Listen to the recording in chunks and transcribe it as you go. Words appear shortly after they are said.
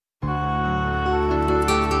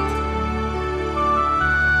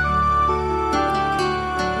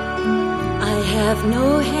have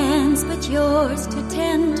no hands but yours to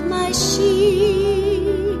tend my sheep,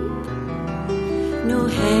 no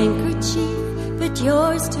handkerchief but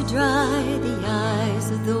yours to dry the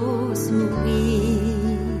eyes of those who weep.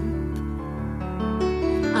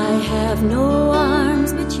 I have no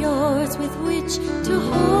arms but yours with which to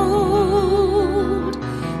hold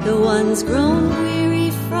the ones grown weary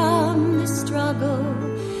from the struggle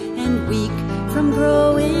and weak from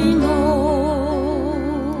growing old.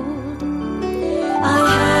 I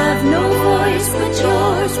have no voice but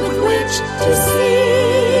yours with which to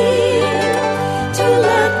sing, to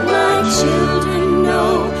let my children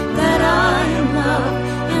know that I am love,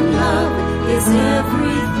 and love is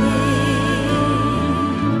everything.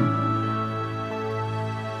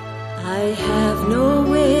 I have no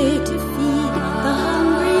way to feed the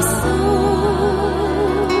hungry souls,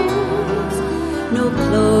 no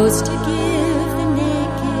clothes to give the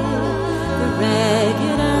naked, the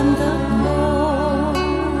ragged and the poor.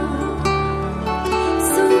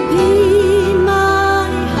 So be my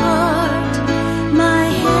heart, my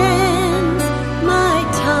hands, my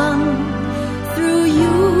tongue, through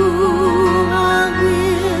you our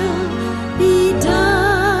will be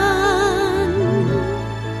done.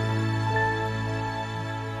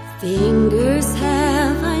 Fingers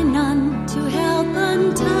have I none to help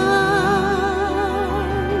untie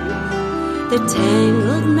the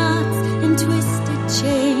tangled knots and twisted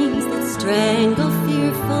chains that strangle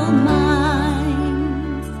fearful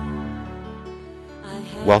minds.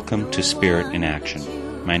 Welcome to Spirit in Action.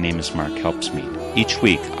 My name is Mark Helpsmeet. Each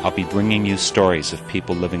week, I'll be bringing you stories of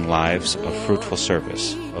people living lives of fruitful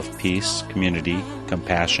service, of peace, community,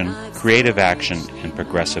 compassion, creative action, and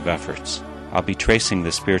progressive efforts. I'll be tracing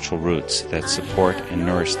the spiritual roots that support and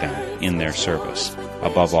nourish them in their service.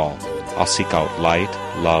 Above all, I'll seek out light,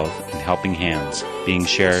 love, and helping hands being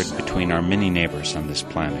shared between our many neighbors on this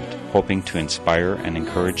planet, hoping to inspire and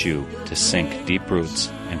encourage you to sink deep roots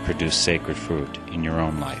and produce sacred fruit in your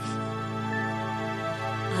own life.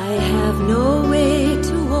 I have no way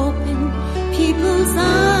to open people's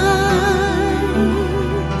eyes,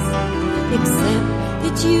 except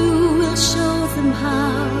that you will show them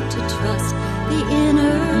how to trust the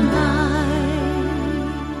inner light.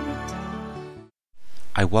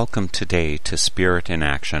 I welcome today to Spirit in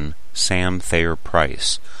Action Sam Thayer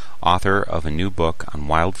Price, author of a new book on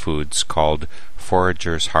wild foods called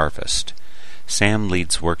Forager's Harvest. Sam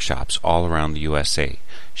leads workshops all around the USA,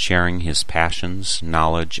 sharing his passions,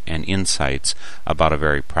 knowledge, and insights about a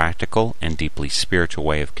very practical and deeply spiritual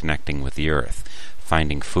way of connecting with the earth,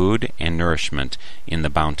 finding food and nourishment in the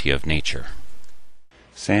bounty of nature.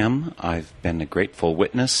 Sam, I've been a grateful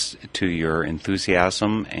witness to your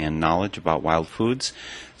enthusiasm and knowledge about wild foods,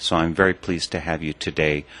 so I'm very pleased to have you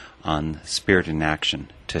today on Spirit in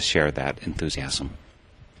Action to share that enthusiasm.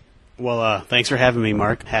 Well, thanks for having me,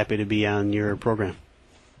 Mark. Happy to be on your program.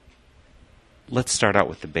 Let's start out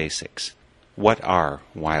with the basics. What are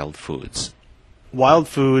wild foods? Wild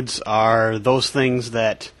foods are those things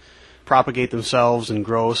that propagate themselves and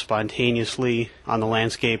grow spontaneously on the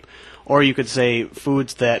landscape, or you could say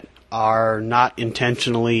foods that are not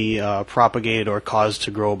intentionally propagated or caused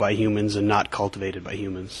to grow by humans and not cultivated by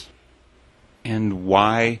humans. And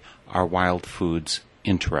why are wild foods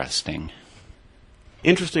interesting?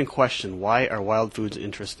 Interesting question. Why are wild foods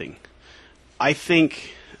interesting? I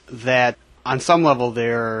think that on some level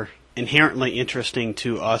they're inherently interesting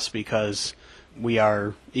to us because we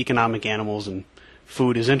are economic animals and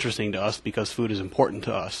food is interesting to us because food is important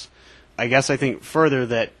to us. I guess I think further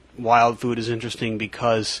that wild food is interesting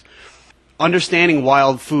because understanding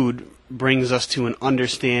wild food brings us to an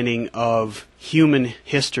understanding of human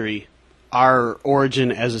history. Our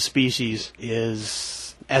origin as a species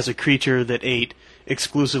is as a creature that ate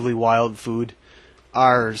exclusively wild food.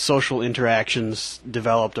 Our social interactions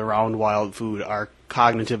developed around wild food. Our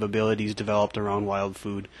cognitive abilities developed around wild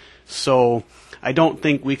food. So I don't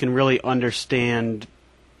think we can really understand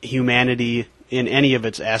humanity in any of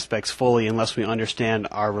its aspects fully unless we understand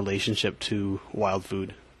our relationship to wild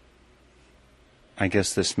food. I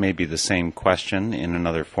guess this may be the same question in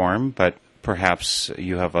another form, but perhaps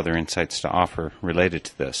you have other insights to offer related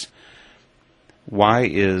to this. Why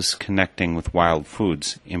is connecting with wild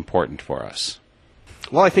foods important for us?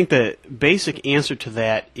 Well, I think the basic answer to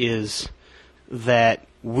that is that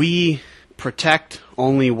we protect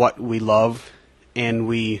only what we love, and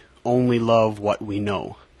we only love what we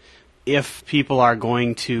know. If people are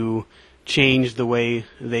going to change the way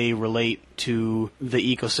they relate to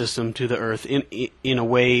the ecosystem, to the earth, in a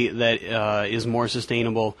way that is more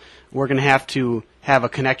sustainable, we're going to have a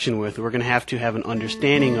connection with, we're going to have an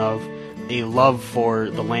understanding of, a love for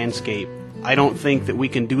the landscape, I don't think that we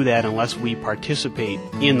can do that unless we participate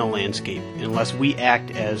in the landscape, unless we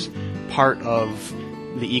act as part of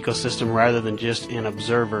the ecosystem rather than just an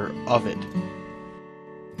observer of it.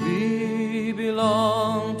 We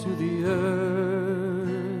belong to the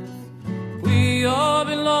earth. We all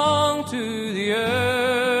belong to the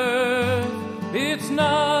earth. It's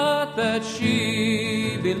not that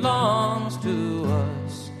she belongs to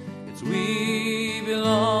us. It's we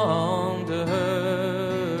belong to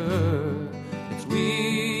her. It's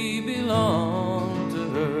we belong to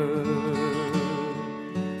her.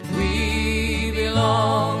 We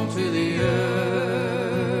belong to the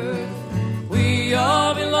earth. We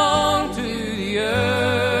all belong to the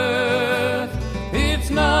earth. It's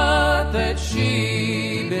not that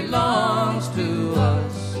she belongs to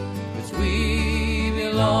us. It's we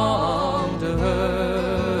belong to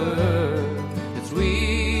her. It's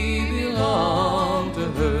we belong to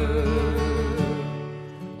her.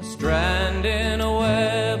 A strand in a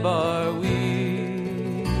web are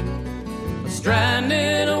we. A strand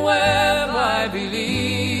in a web I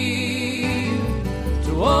believe.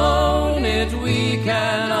 To own it we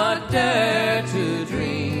cannot dare to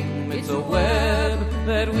dream. It's a web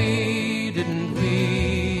that we didn't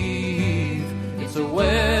weave. It's a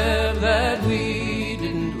web that we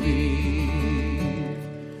didn't weave.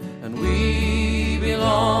 And we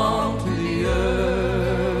belong to the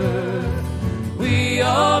earth. We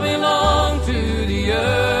all belong to the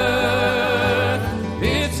earth.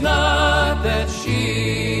 It's not that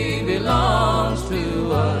she belongs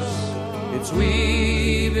to us. It's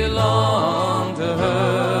we belong to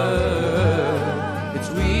her. It's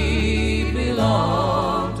we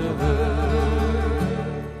belong to her.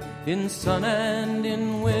 In sun and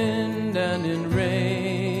in wind and in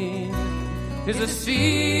rain is a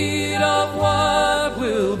seed of what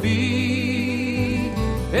will be.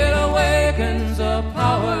 It awakens a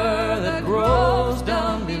power that grows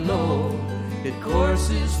down below. It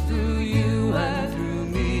courses through you and through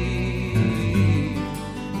me.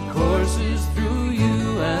 It courses through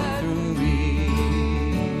you and through me.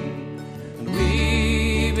 And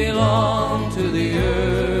we belong to the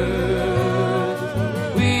earth.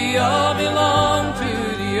 We all belong to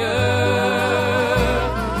the earth.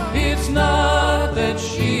 It's not that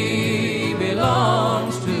she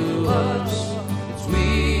belongs to us. It's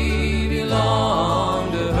we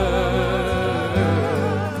belong to her.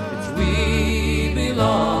 It's we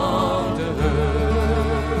belong to her.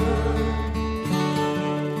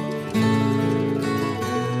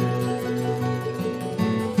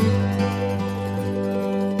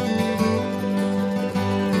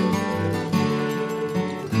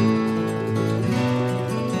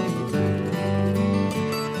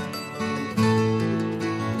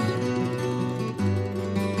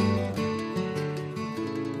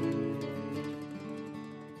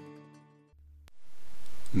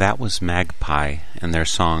 That was Magpie and their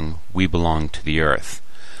song, We Belong to the Earth.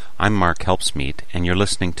 I'm Mark Helpsmeet, and you're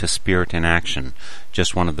listening to Spirit in Action,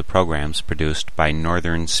 just one of the programs produced by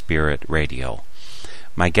Northern Spirit Radio.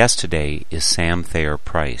 My guest today is Sam Thayer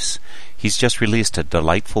Price. He's just released a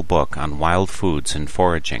delightful book on wild foods and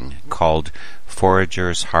foraging called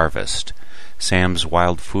Forager's Harvest. Sam's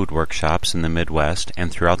wild food workshops in the Midwest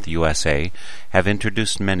and throughout the USA have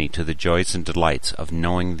introduced many to the joys and delights of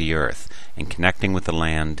knowing the earth and connecting with the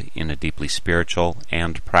land in a deeply spiritual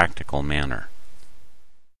and practical manner.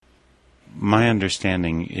 My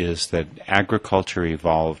understanding is that agriculture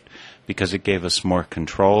evolved because it gave us more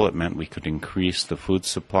control. It meant we could increase the food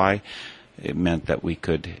supply. It meant that we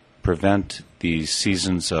could prevent these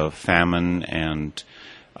seasons of famine and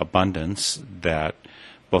abundance that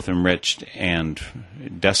both enriched and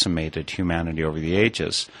decimated humanity over the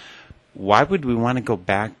ages. Why would we want to go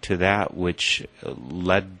back to that which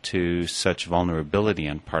led to such vulnerability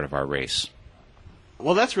on part of our race?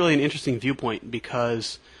 Well, that's really an interesting viewpoint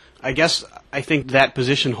because I think that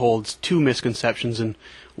position holds two misconceptions, and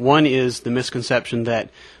one is the misconception that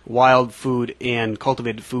wild food and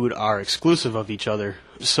cultivated food are exclusive of each other.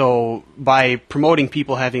 So by promoting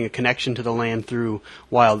people having a connection to the land through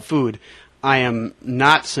wild food, I am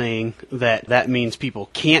not saying that that means people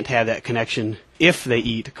can't have that connection if they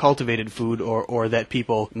eat cultivated food or that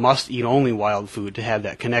people must eat only wild food to have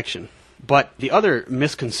that connection. But the other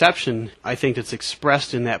misconception I think that's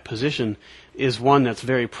expressed in that position is one that's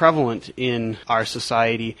very prevalent in our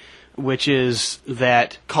society, which is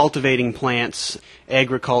that cultivating plants,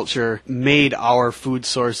 agriculture, made our food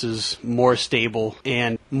sources more stable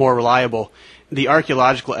and more reliable. The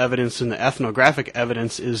archaeological evidence and the ethnographic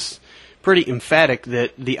evidence is pretty emphatic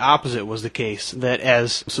that the opposite was the case, that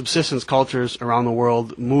as subsistence cultures around the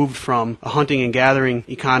world moved from a hunting and gathering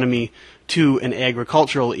economy to an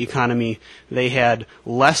agricultural economy, they had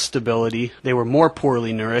less stability, they were more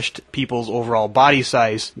poorly nourished, people's overall body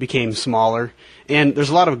size became smaller, and there's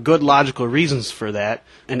a lot of good logical reasons for that.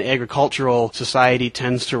 An agricultural society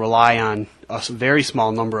tends to rely on a very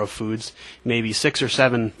small number of foods, maybe 6 or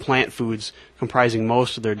 7 plant foods comprising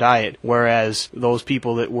most of their diet, whereas those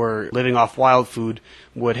people that were living off wild food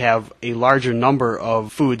would have a larger number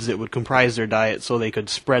of foods that would comprise their diet so they could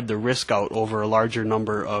spread the risk out over a larger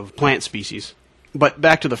number of plant species. But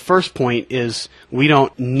back to the first point is we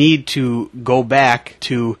don't need to go back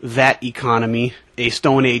to that economy, a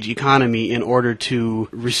Stone Age economy, in order to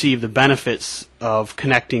receive the benefits of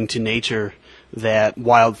connecting to nature that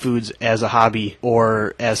wild foods as a hobby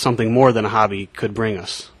or as something more than a hobby could bring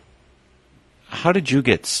us. How did you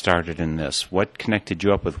get started in this? What connected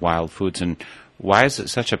you up with wild foods, and why is it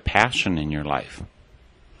such a passion in your life?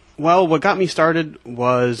 Well, what got me started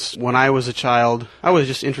was when I was a child, I was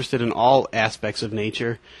just interested in all aspects of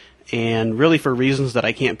nature, and really for reasons that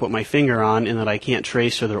I can't put my finger on and that I can't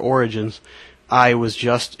trace to their origins, I was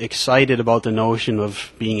just excited about the notion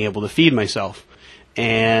of being able to feed myself.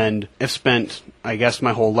 And I've spent, I guess,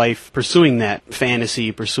 my whole life pursuing that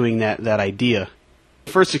fantasy, pursuing that idea.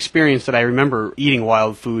 The first experience that I remember eating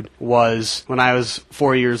wild food was when I was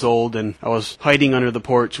 4 years old, and I was hiding under the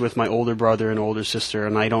porch with my older brother and older sister,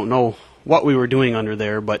 and I don't know what we were doing under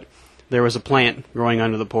there, but there was a plant growing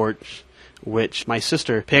under the porch, which my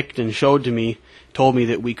sister picked and showed to me, told me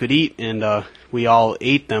that we could eat, and we all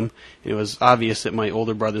ate them. It was obvious that my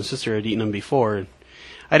older brother and sister had eaten them before. And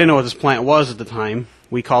I didn't know what this plant was at the time.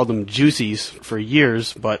 We called them juicies for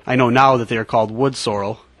years, but I know now that they are called wood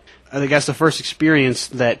sorrel. I guess the first experience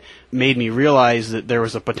that made me realize that there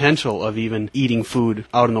was a potential of even eating food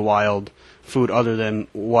out in the wild, food other than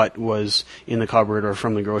what was in the cupboard or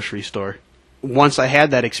from the grocery store. Once I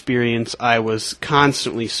had that experience, I was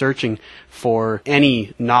constantly searching for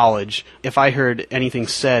any knowledge. If I heard anything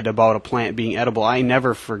said about a plant being edible, I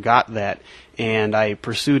never forgot that, and I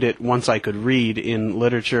pursued it once I could read in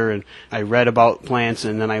literature, and I read about plants,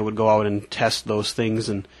 and then I would go out and test those things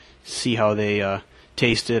and see how they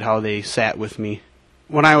tasted, how they sat with me.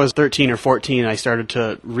 When I was 13 or 14, I started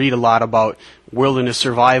to read a lot about wilderness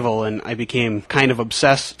survival, and I became kind of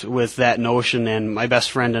obsessed with that notion, and my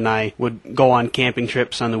best friend and I would go on camping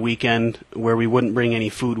trips on the weekend where we wouldn't bring any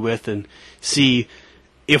food with and see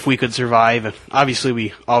if we could survive. Obviously,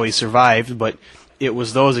 we always survived, but it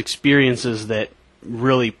was those experiences that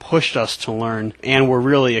really pushed us to learn and were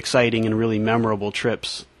really exciting and really memorable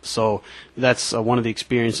trips. So that's one of the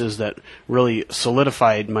experiences that really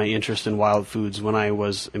solidified my interest in wild foods when I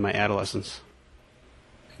was in my adolescence.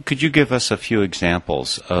 Could you give us a few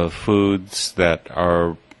examples of foods that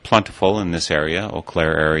are plentiful in this area, Eau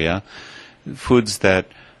Claire area, foods that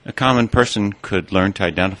a common person could learn to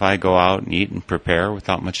identify, go out and eat and prepare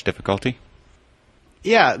without much difficulty?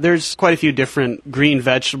 Yeah, there's quite a few different green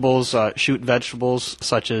vegetables, shoot vegetables,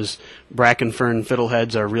 such as bracken fern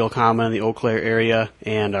fiddleheads are real common in the Eau Claire area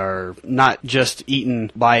and are not just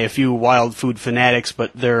eaten by a few wild food fanatics, but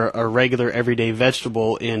they're a regular everyday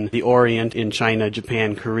vegetable in the Orient, in China,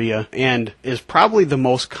 Japan, Korea, and is probably the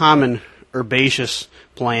most common herbaceous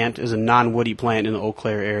plant, is a non-woody plant in the Eau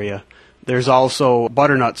Claire area. There's also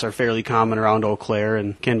butternuts are fairly common around Eau Claire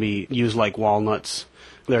and can be used like walnuts.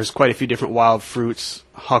 There's quite a few different wild fruits,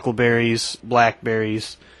 huckleberries,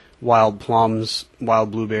 blackberries, wild plums,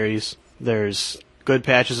 wild blueberries. There's good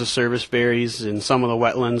patches of service berries. In some of the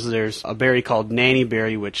wetlands, there's a berry called nanny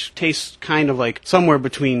berry, which tastes kind of like somewhere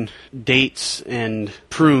between dates and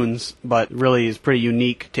prunes, but really is pretty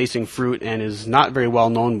unique tasting fruit and is not very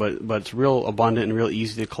well known, but it's real abundant and real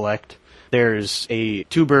easy to collect. There's a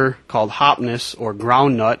tuber called hopness or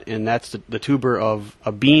groundnut, and that's the tuber of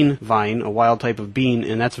a bean vine, a wild type of bean,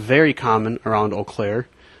 and that's very common around Eau Claire.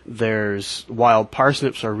 There's wild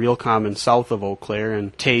parsnips are real common south of Eau Claire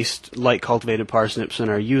and taste like cultivated parsnips and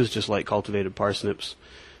are used just like cultivated parsnips.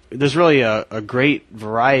 There's really a great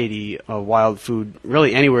variety of wild food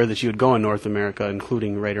really anywhere that you would go in North America,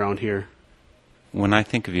 including right around here. When I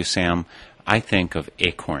think of you, Sam, I think of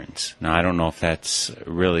acorns. Now, I don't know if that's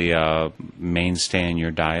really a mainstay in your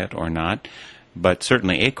diet or not, but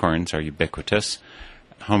certainly acorns are ubiquitous.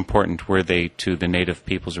 How important were they to the native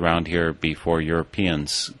peoples around here before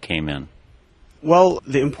Europeans came in? Well,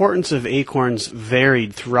 the importance of acorns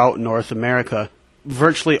varied throughout North America.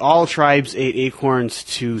 Virtually all tribes ate acorns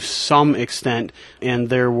to some extent, and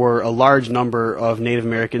there were a large number of Native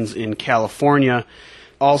Americans in California,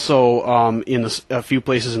 also in a few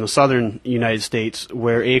places in the southern United States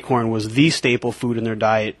where acorn was the staple food in their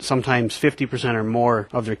diet. Sometimes 50% or more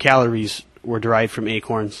of their calories were derived from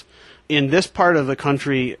acorns. In this part of the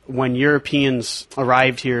country, when Europeans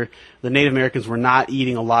arrived here, the Native Americans were not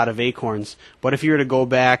eating a lot of acorns. But if you were to go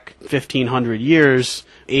back 1,500 years,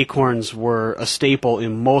 acorns were a staple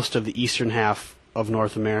in most of the eastern half of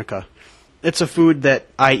North America. It's a food that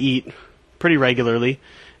I eat pretty regularly.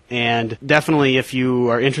 And definitely if you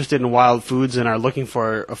are interested in wild foods and are looking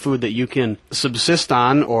for a food that you can subsist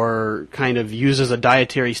on or kind of use as a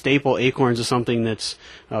dietary staple, acorns is something that's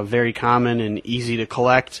very common and easy to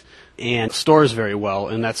collect and stores very well,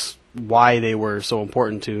 and that's why they were so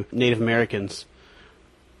important to Native Americans.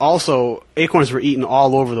 Also, acorns were eaten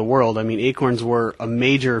all over the world. I mean, acorns were a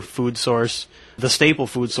major food source, the staple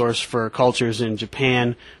food source for cultures in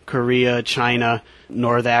Japan, Korea, China,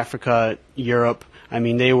 North Africa, Europe. I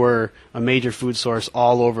mean, they were a major food source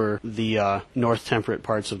all over the north temperate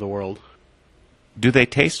parts of the world. Do they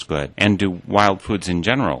taste good? And do wild foods in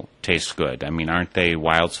general taste good? I mean, aren't they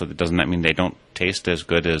wild, so doesn't that mean they don't taste as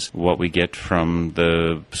good as what we get from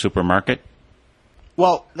the supermarket?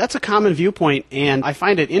 Well, that's a common viewpoint, and I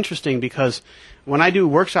find it interesting because when I do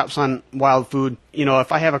workshops on wild food,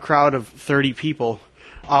 if I have a crowd of 30 people,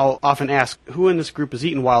 I'll often ask, who in this group has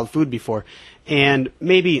eaten wild food before? And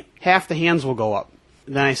maybe half the hands will go up.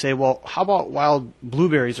 Then I say, well, how about wild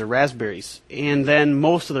blueberries or raspberries? And then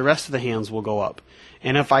most of the rest of the hands will go up.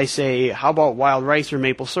 And if I say, how about wild rice or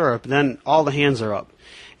maple syrup? Then all the hands are up.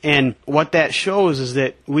 And what that shows is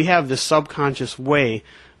that we have this subconscious way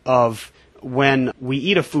of when we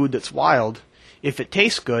eat a food that's wild, if it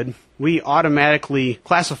tastes good, we automatically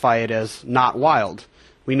classify it as not wild.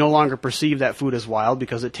 We no longer perceive that food as wild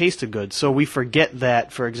because it tasted good. So we forget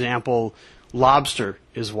that, for example, lobster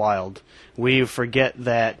is wild. We forget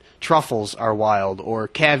that truffles are wild, or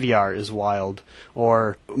caviar is wild,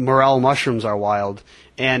 or morel mushrooms are wild.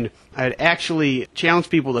 And I'd actually challenge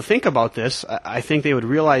people to think about this. I think they would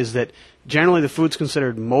realize that generally the foods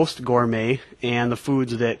considered most gourmet and the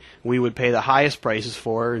foods that we would pay the highest prices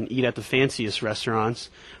for and eat at the fanciest restaurants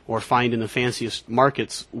or find in the fanciest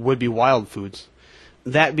markets would be wild foods.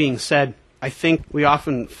 That being said, I think we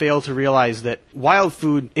often fail to realize that wild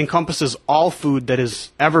food encompasses all food that has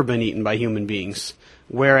ever been eaten by human beings,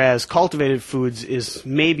 whereas cultivated foods is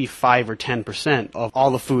maybe 5 or 10% of all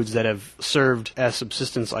the foods that have served as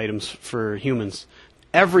subsistence items for humans.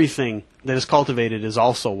 Everything that is cultivated is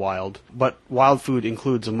also wild, but wild food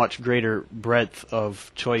includes a much greater breadth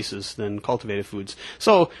of choices than cultivated foods.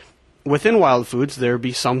 So within wild foods, there will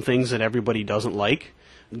be some things that everybody doesn't like.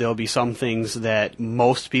 There'll be some things that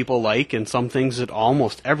most people like and some things that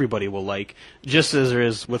almost everybody will like, just as there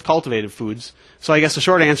is with cultivated foods. So I guess the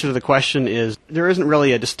short answer to the question is there isn't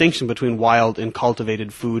really a distinction between wild and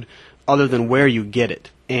cultivated food other than where you get it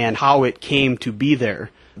and how it came to be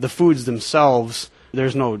there. The foods themselves,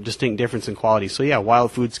 there's no distinct difference in quality. So yeah,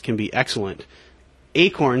 wild foods can be excellent.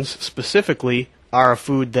 Acorns specifically are a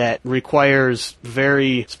food that requires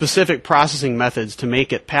very specific processing methods to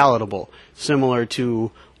make it palatable, similar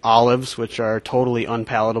to olives, which are totally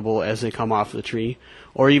unpalatable as they come off the tree,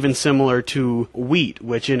 or even similar to wheat,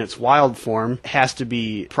 which in its wild form has to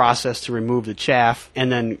be processed to remove the chaff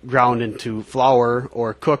and then ground into flour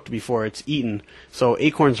or cooked before it's eaten. So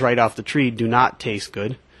acorns right off the tree do not taste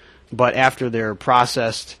good, but after they're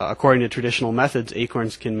processed according to traditional methods,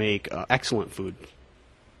 acorns can make excellent food.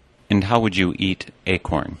 And how would you eat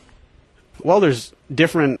acorn? Well, there's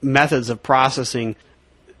different methods of processing.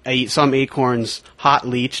 I eat some acorns hot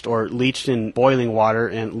leached or leached in boiling water,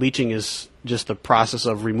 and leaching is just the process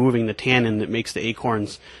of removing the tannin that makes the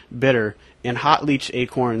acorns bitter. And hot leached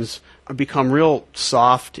acorns become real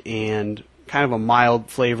soft and kind of a mild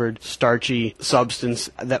flavored, starchy substance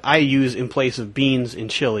that I use in place of beans in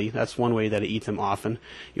chili. That's one way that I eat them often.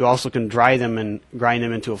 You also can dry them and grind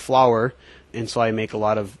them into a flour, and so I make a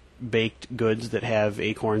lot of baked goods that have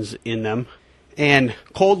acorns in them. And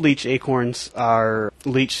cold leach acorns are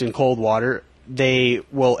leached in cold water. They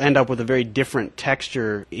will end up with a very different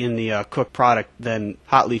texture in the cooked product than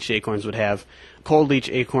hot leach acorns would have. Cold leach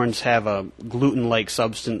acorns have a gluten-like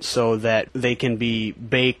substance so that they can be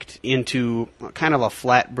baked into kind of a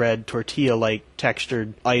flatbread, tortilla-like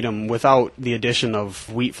textured item without the addition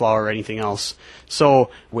of wheat flour or anything else.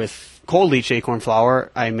 So with cold leach acorn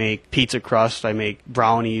flour, I make pizza crust, I make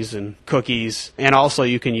brownies and cookies, and also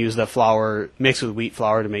you can use the flour mixed with wheat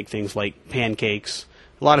flour to make things like pancakes,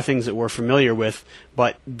 a lot of things that we're familiar with.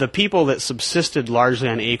 But the people that subsisted largely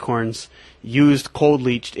on acorns used cold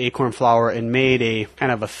leached acorn flour and made a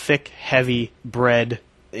kind of a thick, heavy bread,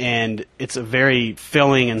 and it's a very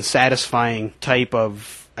filling and satisfying type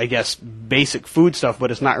of, I guess, basic food stuff,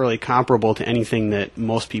 but it's not really comparable to anything that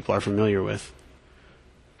most people are familiar with.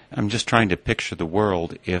 I'm just trying to picture the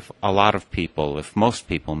world if a lot of people, if most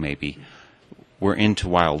people maybe, were into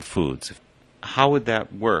wild foods. How would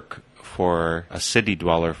that work for a city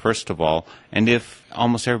dweller, first of all? And if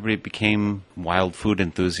almost everybody became wild food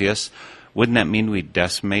enthusiasts, wouldn't that mean we'd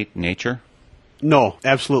decimate nature? No,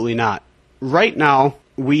 absolutely not. Right now,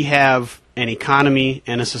 we have an economy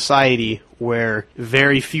and a society where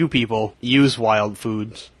very few people use wild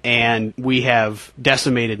foods, and we have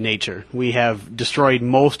decimated nature. We have destroyed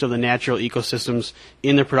most of the natural ecosystems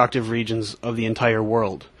in the productive regions of the entire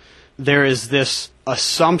world. There is this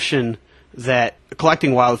assumption that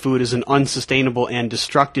collecting wild food is an unsustainable and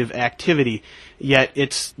destructive activity, yet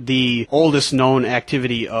it's the oldest known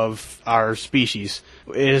activity of our species.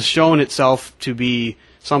 It has shown itself to be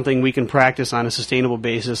something we can practice on a sustainable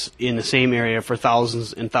basis in the same area for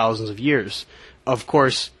thousands and thousands of years. Of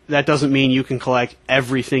course, that doesn't mean you can collect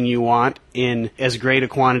everything you want in as great a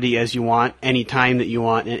quantity as you want, any time that you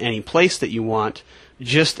want, in any place that you want.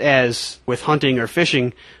 Just as with hunting or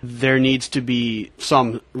fishing, there needs to be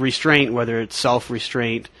some restraint, whether it's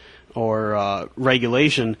self-restraint or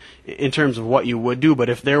regulation in terms of what you would do. But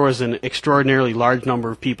if there was an extraordinarily large number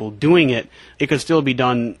of people doing it, it could still be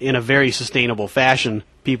done in a very sustainable fashion.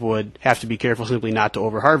 People would have to be careful simply not to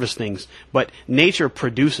overharvest things. But nature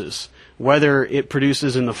produces, whether it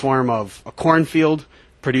produces in the form of a cornfield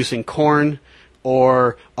producing corn,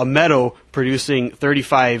 or a meadow producing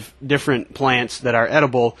 35 different plants that are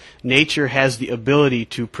edible, nature has the ability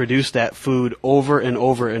to produce that food over and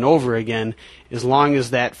over and over again, as long as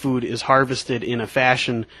that food is harvested in a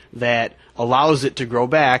fashion that allows it to grow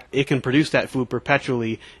back. It can produce that food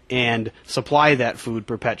perpetually and supply that food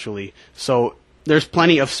perpetually. So there's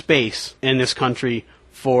plenty of space in this country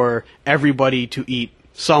for everybody to eat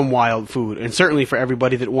some wild food, and certainly for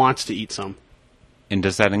everybody that wants to eat some. And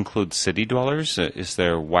does that include city dwellers? Is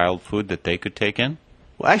there wild food that they could take in?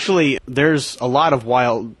 Well, actually, there's a lot of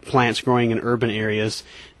wild plants growing in urban areas,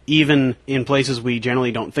 even in places we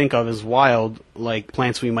generally don't think of as wild, like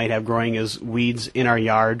plants we might have growing as weeds in our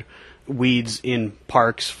yard, weeds in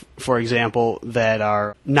parks, for example, that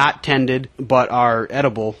are not tended but are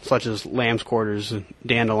edible, such as lamb's quarters and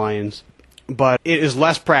dandelions. But it is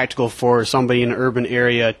less practical for somebody in an urban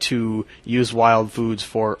area to use wild foods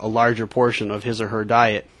for a larger portion of his or her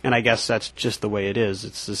diet. And I guess that's just the way it is.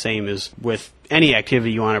 It's the same as with any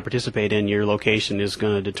activity you want to participate in. Your location is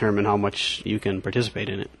going to determine how much you can participate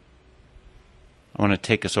in it. I want to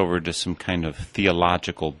take us over to some kind of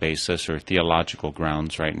theological basis or theological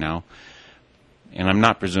grounds right now. And I'm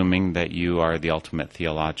not presuming that you are the ultimate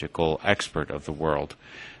theological expert of the world.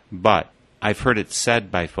 But I've heard it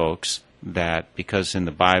said by folks that because in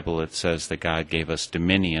the Bible it says that God gave us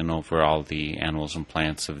dominion over all the animals and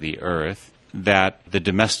plants of the earth, that the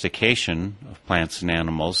domestication of plants and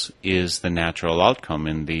animals is the natural outcome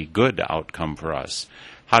and the good outcome for us.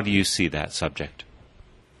 How do you see that subject?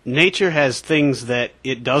 Nature has things that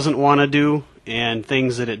it doesn't want to do and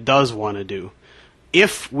things that it does want to do.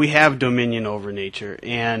 If we have dominion over nature,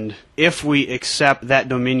 and if we accept that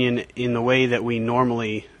dominion in the way that we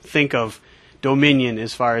normally think of dominion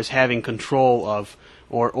as far as having control of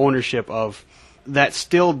or ownership of, that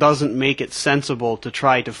still doesn't make it sensible to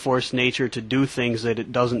try to force nature to do things that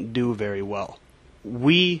it doesn't do very well.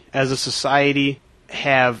 We, as a society,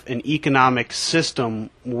 have an economic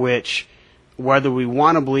system which, whether we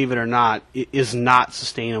want to believe it or not, it is not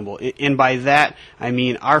sustainable. And by that, I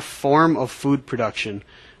mean our form of food production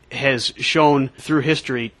has shown through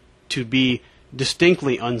history to be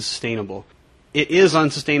distinctly unsustainable. It is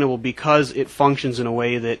unsustainable because it functions in a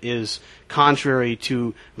way that is contrary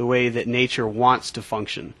to the way that nature wants to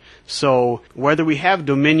function. So whether we have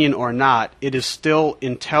dominion or not, it is still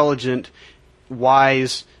intelligent,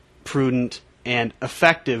 wise, prudent, and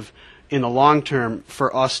effective in the long term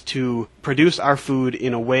for us to produce our food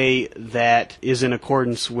in a way that is in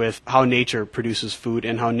accordance with how nature produces food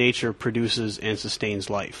and how nature produces and sustains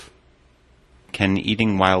life. Can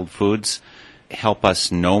eating wild foods help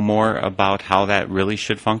us know more about how that really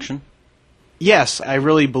should function? Yes, I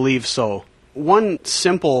really believe so. One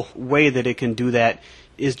simple way that it can do that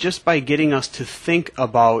is just by getting us to think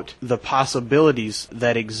about the possibilities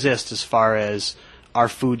that exist as far as our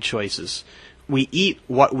food choices. We eat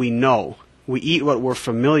what we know. We eat what we're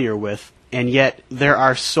familiar with, and yet there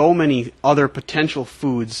are so many other potential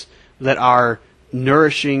foods that are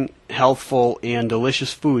nourishing, healthful, and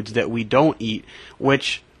delicious foods that we don't eat,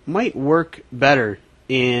 which might work better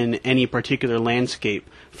in any particular landscape.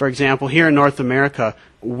 For example, here in North America,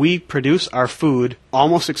 we produce our food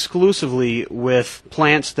almost exclusively with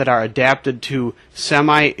plants that are adapted to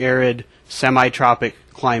semi-arid, semi-tropic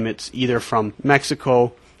climates, either from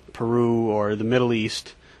Mexico, Peru, or the Middle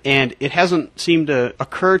East, And it hasn't seemed to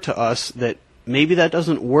occur to us that maybe that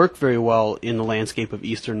doesn't work very well in the landscape of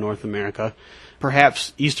Eastern North America.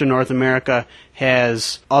 Perhaps Eastern North America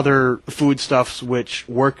has other foodstuffs which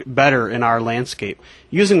work better in our landscape.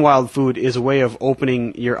 Using wild food is a way of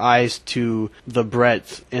opening your eyes to the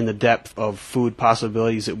breadth and the depth of food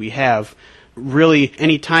possibilities that we have. Really,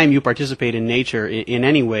 any time you participate in nature in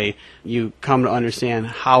any way, you come to understand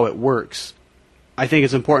how it works. I think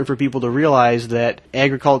it's important for people to realize that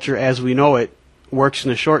agriculture as we know it works in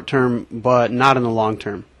the short term, but not in the long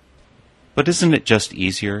term. But isn't it just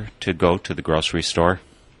easier to go to the grocery store?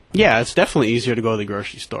 Yeah, it's definitely easier to go to the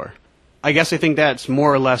grocery store. I guess I think that's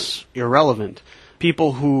more or less irrelevant.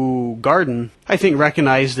 People who garden, I think,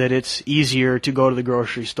 recognize that it's easier to go to the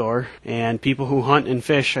grocery store. And people who hunt and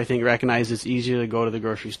fish, I think, recognize it's easier to go to the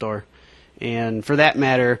grocery store. And for that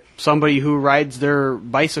matter, somebody who rides their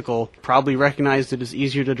bicycle probably recognizes that it's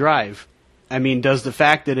easier to drive. I mean, does the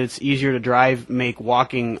fact that it's easier to drive make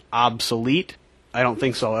walking obsolete? I don't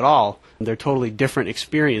think so at all. They're totally different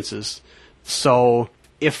experiences. So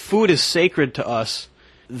if food is sacred to us,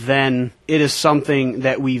 then it is something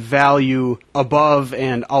that we value above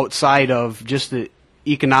and outside of just the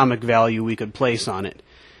economic value we could place on it.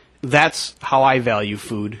 That's how I value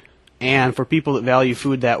food. And for people that value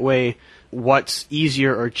food that way, what's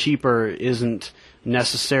easier or cheaper isn't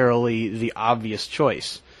necessarily the obvious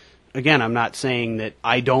choice. Again, I'm not saying that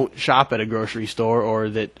I don't shop at a grocery store or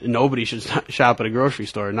that nobody should shop at a grocery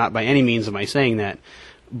store. Not by any means am I saying that.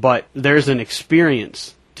 But there's an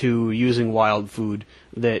experience to using wild food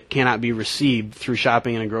that cannot be received through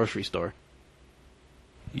shopping in a grocery store.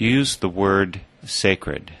 You use the word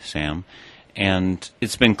sacred, Sam, and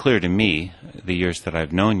it's been clear to me, the years that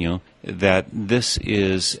I've known you, that this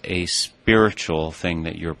is a spiritual thing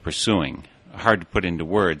that you're pursuing. Hard to put into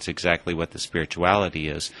words exactly what the spirituality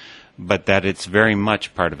is, but that it's very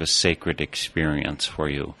much part of a sacred experience for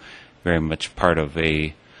you, very much part of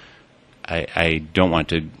a, I don't want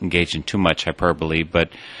to engage in too much hyperbole, but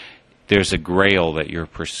there's a grail that you're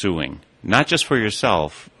pursuing, not just for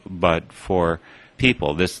yourself, but for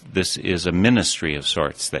people. This is a ministry of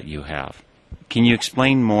sorts that you have. Can you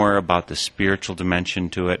explain more about the spiritual dimension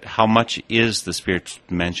to it? How much is the spiritual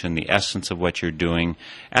dimension the essence of what you're doing,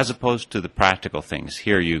 as opposed to the practical things?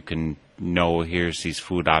 Here you can know, here's these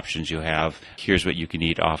food options you have, here's what you can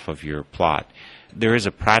eat off of your plot. There is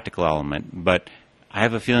a practical element, but I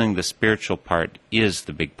have a feeling the spiritual part is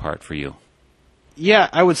the big part for you. Yeah,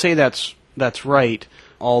 I would say that's right,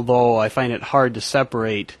 although I find it hard to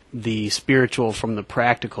separate the spiritual from the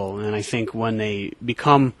practical, and I think when they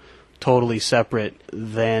become totally separate,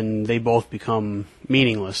 then they both become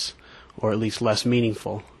meaningless, or at least less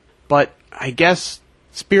meaningful. But I guess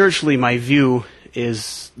spiritually my view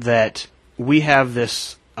is that we have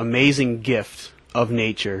this amazing gift of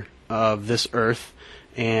nature, of this earth,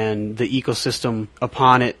 and the ecosystem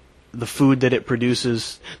upon it, the food that it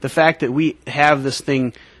produces, the fact that we have this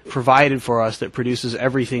thing provided for us that produces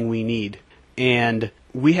everything we need. And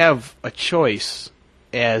we have a choice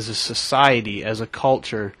as a society, as a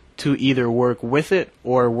culture, to either work with it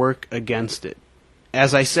or work against it.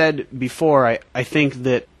 As I said before, I think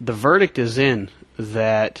that the verdict is in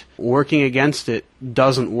that working against it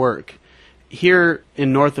doesn't work. Here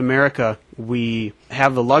in North America, we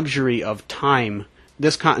have the luxury of time.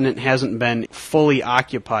 This continent hasn't been fully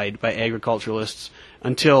occupied by agriculturalists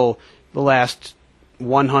until the last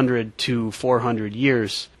 100 to 400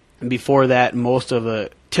 years. And before that, most of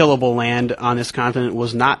the tillable land on this continent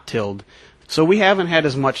was not tilled. So we haven't had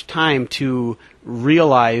as much time to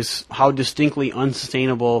realize how distinctly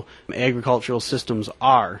unsustainable agricultural systems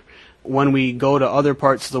are. When we go to other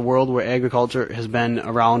parts of the world where agriculture has been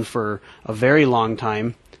around for a very long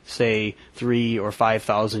time, say 3,000 or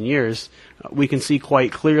 5,000 years, we can see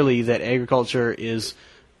quite clearly that agriculture is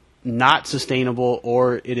not sustainable,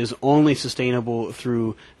 or it is only sustainable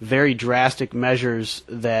through very drastic measures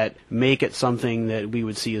that make it something that we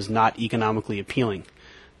would see as not economically appealing.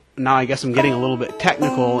 Now I guess I'm getting a little bit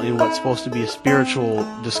technical in what's supposed to be a spiritual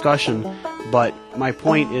discussion, but my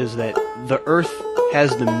point is that the earth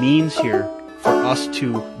has the means here for us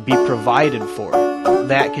to be provided for.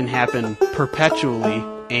 That can happen perpetually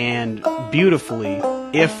and beautifully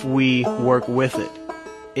if we work with it.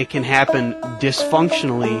 It can happen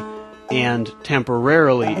dysfunctionally and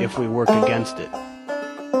temporarily if we work against it.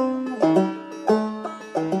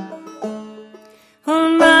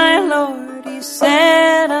 Oh, my Lord, he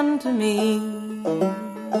said unto me,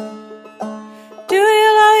 do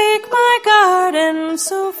you like my garden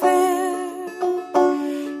so fair?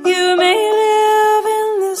 You may live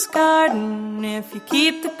in this garden if you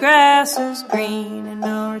keep the grasses green and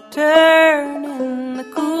no return in the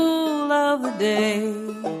cool of the day.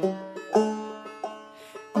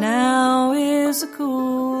 Now is the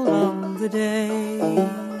cool of the day.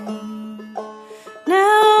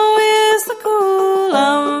 Now is the cool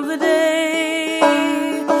of the day.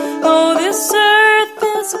 Oh, this earth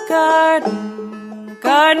is a garden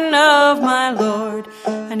of my Lord,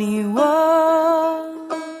 and He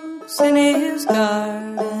walks in His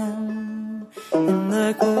garden in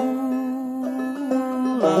the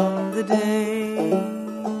cool of the day.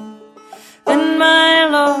 Then my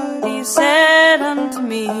Lord, He said unto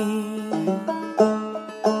me,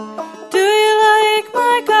 do you like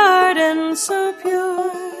my garden so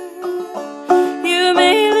pure? You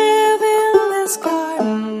may live in this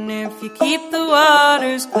garden if you keep the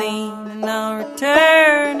waters clean, and I'll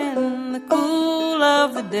return in the cool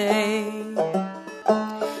of the day.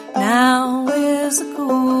 Now is the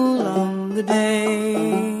cool of the day.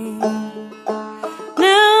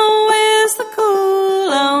 Now is the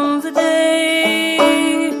cool of the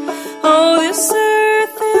day. Oh, this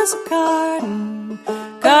earth is a garden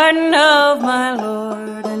of my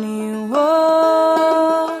Lord, and He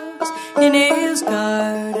walks in His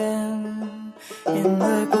garden in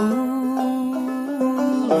the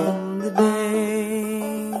cool of the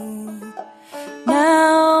day.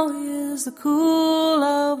 Now is the cool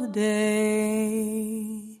of the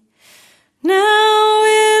day. Now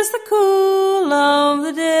is the cool of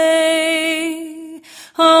the day.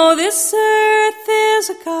 Oh, this earth is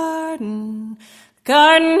a garden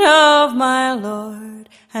of my Lord,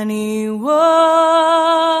 and He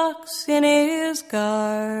walks in His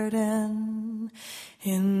garden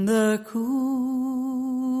in the cool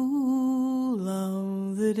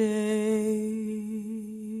of the day.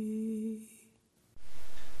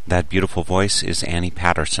 That beautiful voice is Annie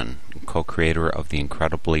Patterson, co-creator of the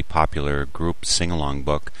incredibly popular group sing-along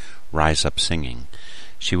book Rise Up Singing.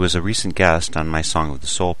 She was a recent guest on my Song of the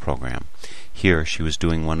Soul program. Here she was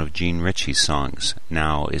doing one of Gene Ritchie's songs,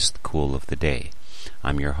 Now is the Cool of the Day.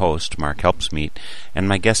 I'm your host, Mark Helpsmeet, and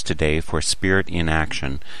my guest today for Spirit in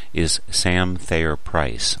Action is Sam Thayer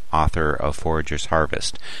Price, author of Forager's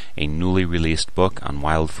Harvest, a newly released book on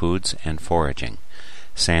wild foods and foraging.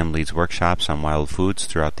 Sam leads workshops on wild foods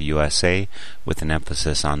throughout the USA with an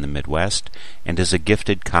emphasis on the Midwest, and is a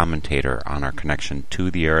gifted commentator on our connection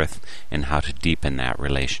to the earth and how to deepen that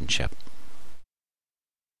relationship.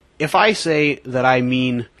 If I say that I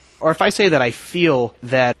mean, or if I say that I feel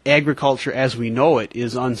that agriculture as we know it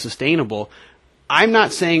is unsustainable, I'm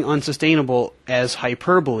not saying unsustainable as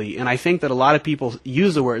hyperbole, and I think that a lot of people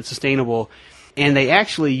use the word sustainable and they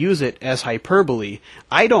actually use it as hyperbole.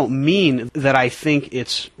 I don't mean that I think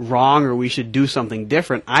it's wrong or we should do something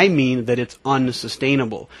different. I mean that it's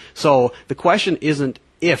unsustainable. So the question isn't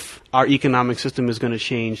if our economic system is going to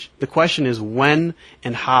change. The question is when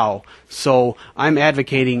and how. So I'm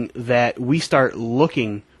advocating that we start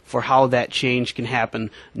looking for how that change can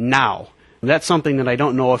happen now. That's something that I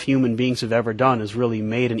don't know if human beings have ever done, is really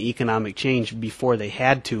made an economic change before they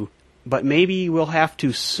had to. But maybe we'll have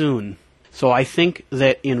to soon. So I think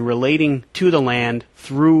that in relating to the land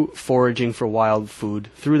through foraging for wild food,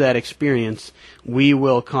 through that experience, we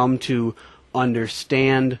will come to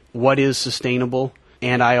understand what is sustainable.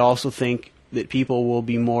 And I also think that people will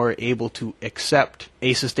be more able to accept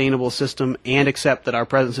a sustainable system and accept that our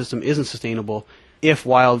present system isn't sustainable if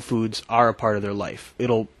wild foods are a part of their life.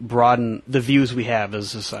 It'll broaden the views we have as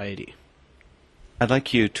a society. I'd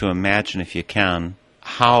like you to imagine, if you can,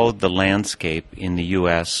 how the landscape in the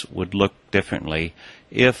U.S. would look differently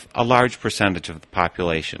if a large percentage of the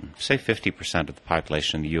population, say 50% of the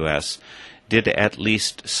population in the U.S., did at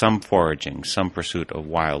least some foraging, some pursuit of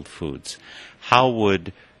wild foods. How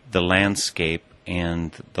would the landscape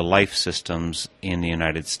and the life systems in the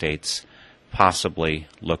United States possibly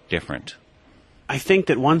look different? I think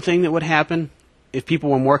that one thing that would happen, if people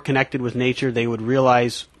were more connected with nature, they would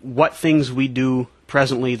realize what things we do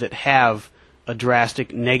presently that have a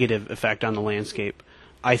drastic negative effect on the landscape.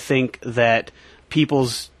 I think that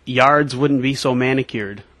people's yards wouldn't be so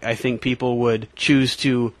manicured. I think people would choose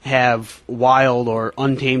to have wild or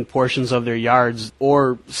untamed portions of their yards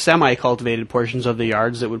or semi-cultivated portions of the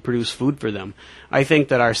yards that would produce food for them. I think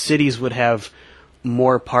that our cities would have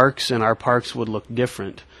more parks and our parks would look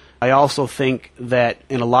different. I also think that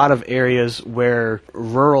in a lot of areas where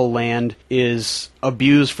rural land is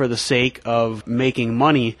abused for the sake of making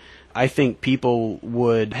money, I think people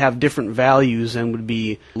would have different values and would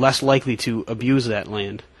be less likely to abuse that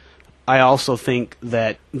land. I also think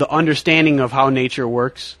that the understanding of how nature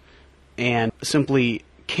works and simply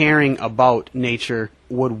caring about nature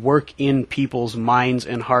would work in people's minds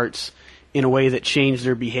and hearts in a way that changed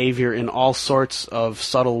their behavior in all sorts of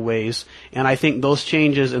subtle ways. And I think those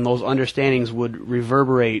changes and those understandings would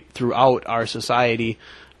reverberate throughout our society.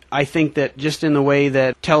 I think that just in the way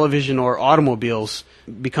that television or automobiles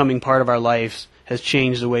becoming part of our lives has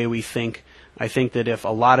changed the way we think, I think that if a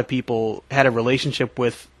lot of people had a relationship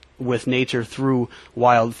with nature through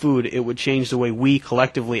wild food, it would change the way we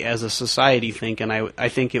collectively as a society think, and I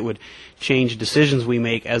think it would change decisions we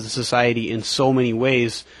make as a society in so many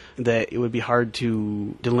ways that it would be hard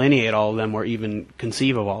to delineate all of them or even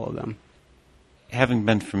conceive of all of them. Having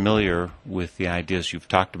been familiar with the ideas you've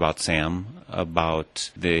talked about, Sam,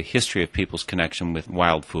 about the history of people's connection with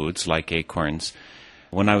wild foods like acorns,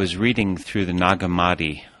 when I was reading through the Nag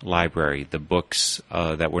Hammadi library, the books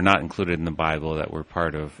that were not included in the Bible that were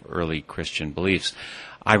part of early Christian beliefs,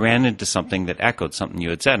 I ran into something that echoed something you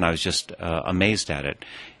had said, and I was just amazed at it.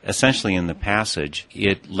 Essentially, in the passage,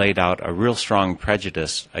 it laid out a real strong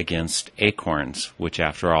prejudice against acorns, which,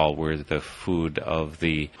 after all, were the food of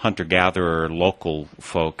the hunter-gatherer local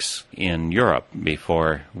folks in Europe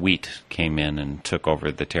before wheat came in and took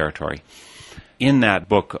over the territory. In that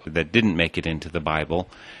book that didn't make it into the Bible,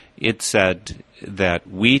 it said that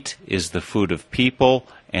wheat is the food of people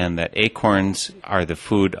and that acorns are the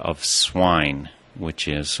food of swine, which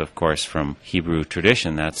is, of course, from Hebrew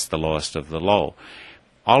tradition. That's the lowest of the low.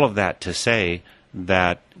 All of that to say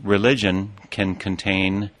that religion can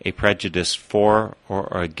contain a prejudice for or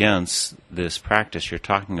against this practice you're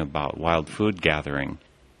talking about, wild food gathering.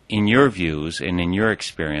 In your views and in your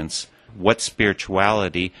experience, what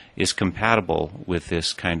spirituality is compatible with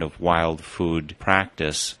this kind of wild food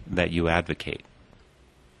practice that you advocate?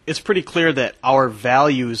 It's pretty clear that our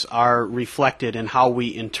values are reflected in how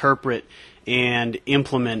we interpret and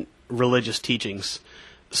implement religious teachings.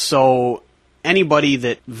 So anybody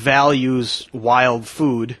that values wild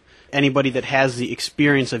food, anybody that has the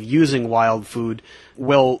experience of using wild food,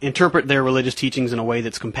 will interpret their religious teachings in a way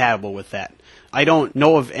that's compatible with that. I don't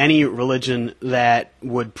know of any religion that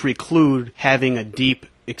would preclude having a deep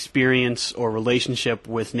experience or relationship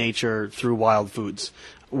with nature through wild foods.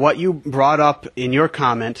 What you brought up in your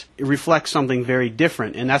comment reflects something very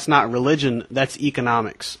different, and that's not religion, that's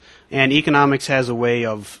economics. And economics has a way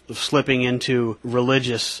of slipping into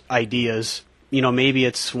religious ideas. You know, maybe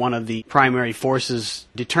it's one of the primary forces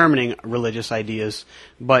determining religious ideas.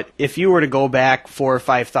 But if you were to go back 4,000 or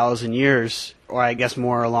 5,000 years, or I guess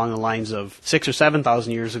more along the lines of 6,000 or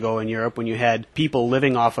 7,000 years ago in Europe, when you had people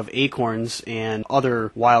living off of acorns and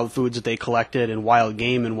other wild foods that they collected and wild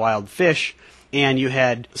game and wild fish, and you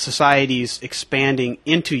had societies expanding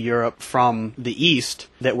into Europe from the east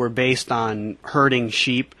that were based on herding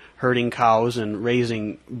sheep, herding cows, and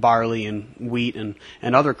raising barley and wheat and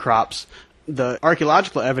other crops, the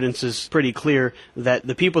archaeological evidence is pretty clear that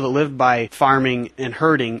the people that lived by farming and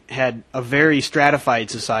herding had a very stratified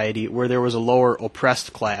society where there was a lower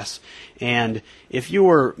oppressed class. And if you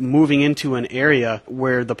were moving into an area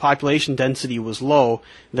where the population density was low,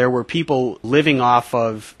 there were people living off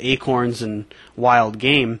of acorns and wild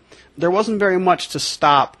game, there wasn't very much to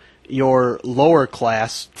stop your lower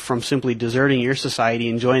class from simply deserting your society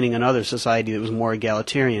and joining another society that was more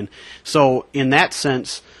egalitarian. So in that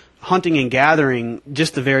sense, hunting and gathering,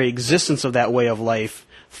 just the very existence of that way of life,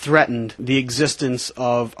 threatened the existence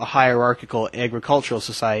of a hierarchical agricultural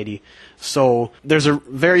society. So there's a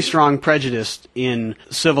very strong prejudice in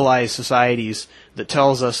civilized societies that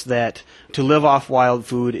tells us that to live off wild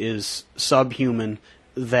food is subhuman,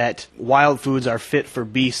 that wild foods are fit for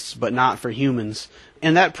beasts but not for humans.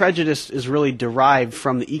 And that prejudice is really derived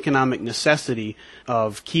from the economic necessity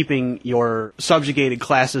of keeping your subjugated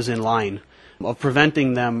classes in line, of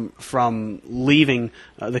preventing them from leaving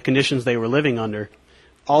the conditions they were living under.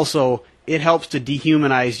 Also, it helps to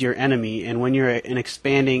dehumanize your enemy, and when you're an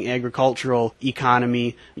expanding agricultural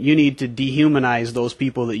economy, you need to dehumanize those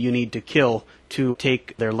people that you need to kill to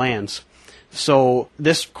take their lands. So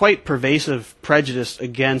this quite pervasive prejudice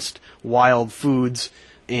against wild foods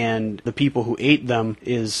and the people who ate them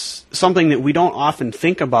is something that we don't often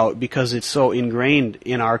think about because it's so ingrained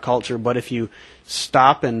in our culture, but if you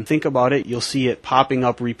stop and think about it, you'll see it popping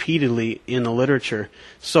up repeatedly in the literature.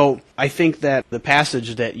 So I think that the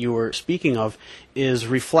passage that you were speaking of is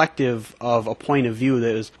reflective of a point of view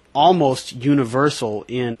that is almost universal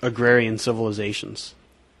in agrarian civilizations.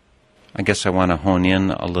 I guess I want to hone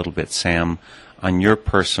in a little bit, Sam, on your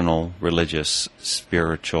personal religious,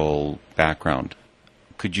 spiritual background.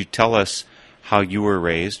 Could you tell us how you were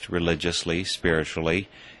raised religiously, spiritually?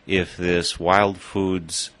 if this wild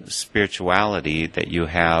foods spirituality that you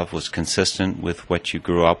have was consistent with what you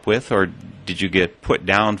grew up with, or did you get put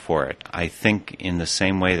down for it? I think in the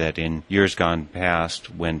same way that in years gone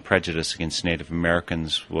past, when prejudice against Native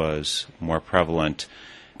Americans was more prevalent,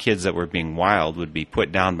 kids that were being wild would be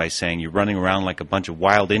put down by saying, "You're running around like a bunch of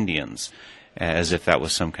wild Indians," as if that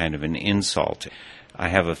was some kind of an insult. I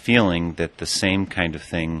have a feeling that the same kind of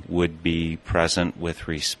thing would be present with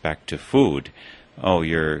respect to food. Oh,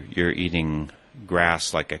 you're eating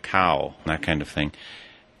grass like a cow, that kind of thing.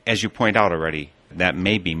 As you point out already, that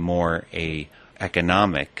may be more a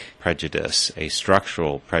economic prejudice, a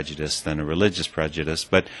structural prejudice than a religious prejudice,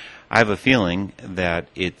 but I have a feeling that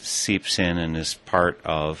it seeps in and is part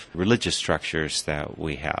of religious structures that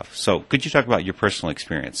we have. So could you talk about your personal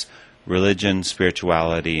experience? Religion,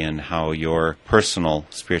 spirituality, and how your personal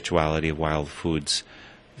spirituality of wild foods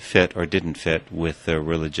fit or didn't fit with the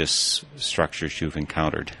religious structures you've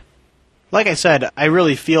encountered. Like I said, I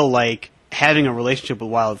really feel like having a relationship with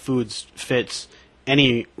wild foods fits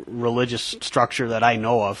any religious structure that I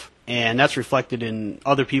know of, and that's reflected in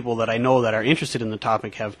other people that I know that are interested in the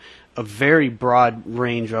topic have a very broad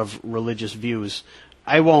range of religious views.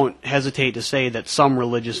 I won't hesitate to say that some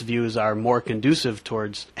religious views are more conducive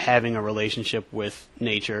towards having a relationship with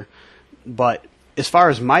nature. But as far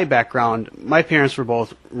as my background, my parents were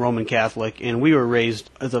both Roman Catholic, and we were raised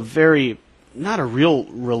as a very, not a real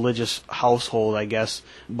religious household, I guess,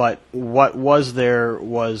 but what was there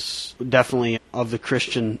was definitely of the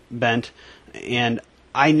Christian bent. And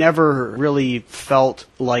I never really felt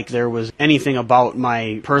like there was anything about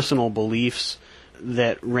my personal beliefs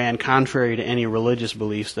that ran contrary to any religious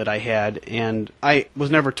beliefs that I had, and I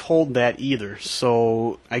was never told that either.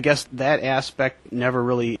 So I guess that aspect never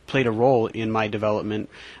really played a role in my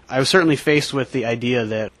development. I was certainly faced with the idea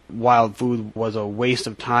that wild food was a waste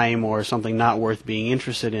of time or something not worth being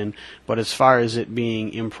interested in, but as far as it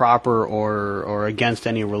being improper or against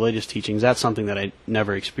any religious teachings, that's something that I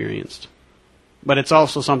never experienced. But it's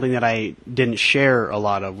also something that I didn't share a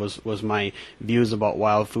lot of, was my views about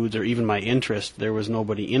wild foods or even my interest. There was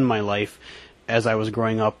nobody in my life as I was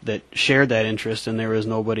growing up that shared that interest, and there was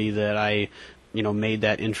nobody that I, made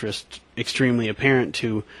that interest extremely apparent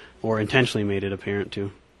to or intentionally made it apparent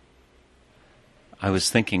to. I was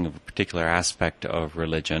thinking of a particular aspect of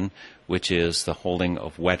religion, which is the holding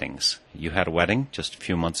of weddings. You had a wedding just a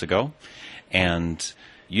few months ago, and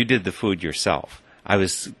you did the food yourself. I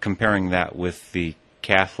was comparing that with the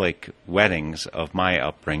Catholic weddings of my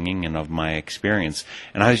upbringing and of my experience,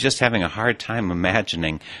 and I was just having a hard time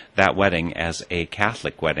imagining that wedding as a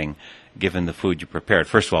Catholic wedding, given the food you prepared.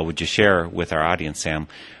 First of all, would you share with our audience, Sam,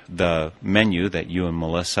 the menu that you and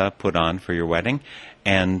Melissa put on for your wedding,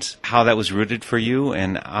 and how that was rooted for you,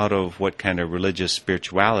 and out of what kind of religious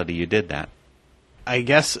spirituality you did that? I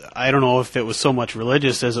guess, I don't know if it was so much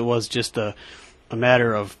religious as it was just a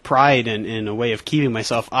matter of pride and a way of keeping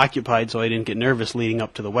myself occupied so I didn't get nervous leading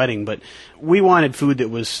up to the wedding. But we wanted food that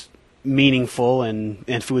was meaningful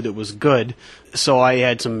and food that was good. So I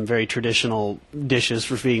had some very traditional dishes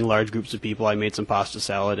for feeding large groups of people. I made some pasta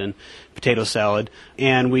salad and potato salad.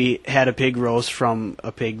 And we had a pig roast from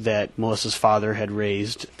a pig that Melissa's father had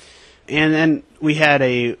raised. And then we had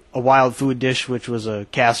a wild food dish, which was a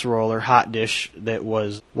casserole or hot dish that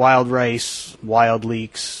was wild rice, wild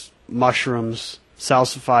leeks, mushrooms,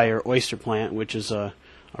 salsify or oyster plant, which is a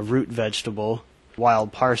root vegetable,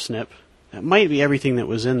 wild parsnip. That might be everything that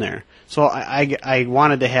was in there. So I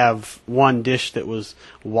wanted to have one dish that was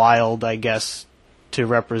wild, I guess, to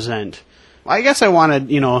represent. I guess I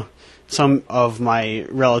wanted, some of my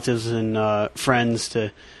relatives and friends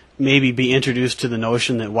to maybe be introduced to the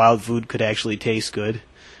notion that wild food could actually taste good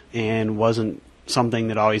and wasn't something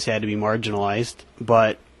that always had to be marginalized.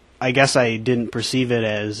 But I guess I didn't perceive it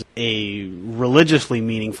as a religiously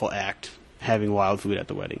meaningful act, having wild food at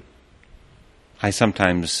the wedding. I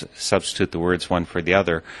sometimes substitute the words one for the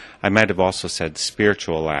other. I might have also said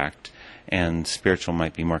spiritual act, and spiritual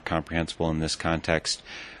might be more comprehensible in this context.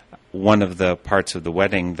 One of the parts of the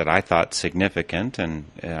wedding that I thought significant, and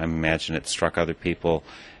I imagine it struck other people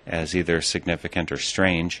as either significant or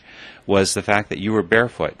strange, was the fact that you were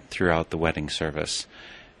barefoot throughout the wedding service.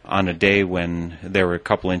 On a day when there were a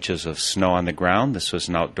couple inches of snow on the ground, this was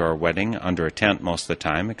an outdoor wedding, under a tent most of the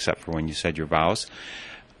time, except for when you said your vows.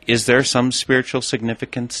 Is there some spiritual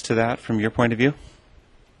significance to that from your point of view?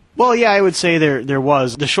 Well, yeah, I would say there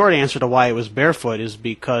was. The short answer to why it was barefoot is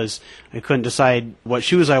because I couldn't decide what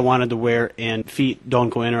shoes I wanted to wear, and feet don't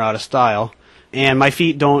go in or out of style. And my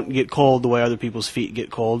feet don't get cold the way other people's feet get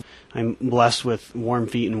cold. I'm blessed with warm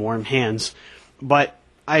feet and warm hands. But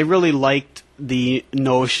I really liked the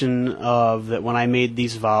notion of that when I made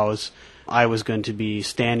these vows, I was going to be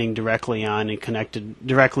standing directly on and connected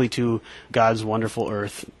directly to God's wonderful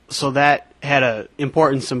earth. So that had an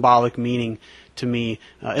important symbolic meaning to me,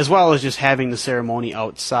 as well as just having the ceremony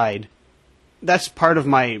outside. That's part of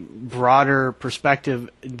my broader perspective,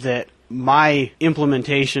 that my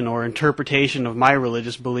implementation or interpretation of my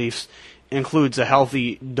religious beliefs includes a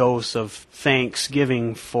healthy dose of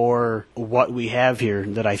thanksgiving for what we have here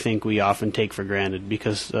that I think we often take for granted,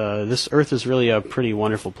 because this earth is really a pretty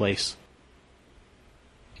wonderful place.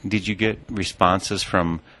 Did you get responses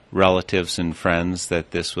from relatives and friends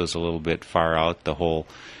that this was a little bit far out, the whole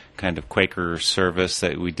kind of Quaker service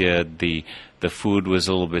that we did? The food was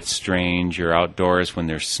a little bit strange. You're outdoors when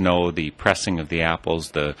there's snow, the pressing of the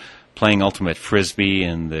apples, the playing ultimate frisbee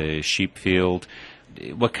in the sheep field.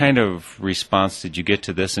 What kind of response did you get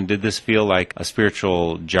to this? And did this feel like a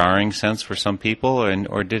spiritual jarring sense for some people,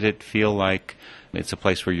 or did it feel like it's a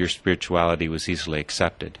place where your spirituality was easily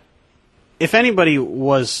accepted? If anybody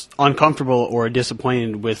was uncomfortable or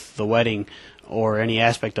disappointed with the wedding or any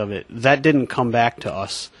aspect of it, that didn't come back to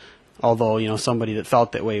us. Although, somebody that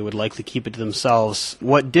felt that way would likely keep it to themselves.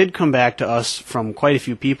 What did come back to us from quite a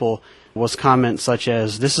few people was comments such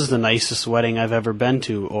as, "This is the nicest wedding I've ever been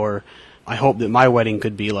to," or "I hope that my wedding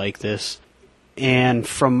could be like this." And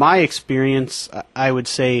from my experience, I would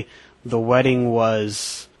say the wedding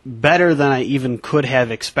was better than I even could have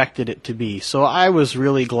expected it to be. So I was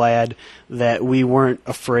really glad that we weren't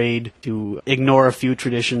afraid to ignore a few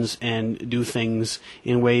traditions and do things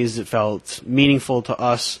in ways that felt meaningful to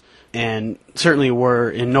us and certainly were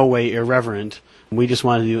in no way irreverent. We just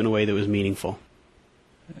wanted to do it in a way that was meaningful.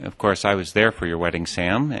 Of course, I was there for your wedding,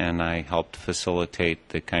 Sam, and I helped facilitate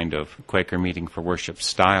the kind of Quaker meeting for worship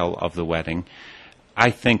style of the wedding.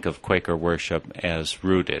 I think of Quaker worship as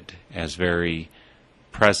rooted, as very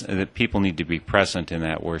present, that people need to be present in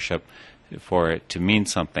that worship for it to mean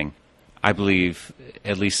something. I believe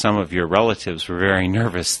at least some of your relatives were very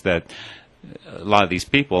nervous that a lot of these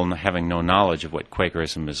people, having no knowledge of what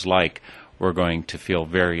Quakerism is like, were going to feel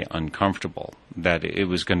very uncomfortable, that it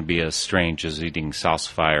was going to be as strange as eating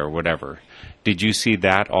salsify or whatever. Did you see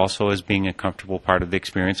that also as being a comfortable part of the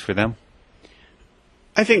experience for them?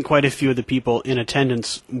 I think quite a few of the people in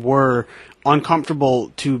attendance were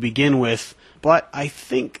uncomfortable to begin with, but I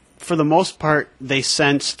think for the most part they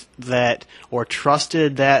sensed that or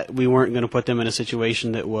trusted that we weren't going to put them in a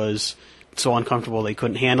situation that was so uncomfortable they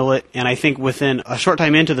couldn't handle it. And I think within a short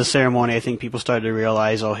time into the ceremony, I think people started to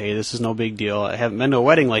realize, oh, hey, this is no big deal. I haven't been to a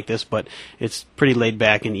wedding like this, but it's pretty laid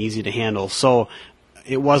back and easy to handle. So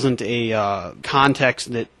it wasn't a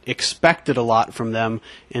context that expected a lot from them.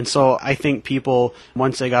 And so I think people,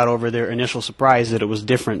 once they got over their initial surprise that it was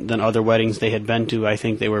different than other weddings they had been to, I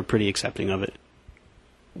think they were pretty accepting of it.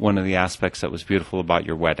 One of the aspects that was beautiful about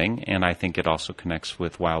your wedding, and I think it also connects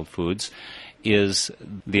with Wild Foods, is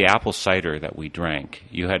the apple cider that we drank.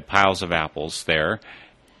 You had piles of apples there.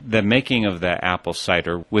 The making of the apple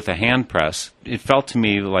cider with a hand press, it felt to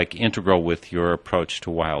me like integral with your approach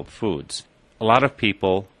to Wild Foods. A lot of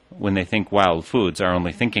people, when they think Wild Foods, are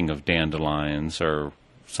only thinking of dandelions or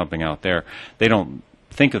something out there. They don't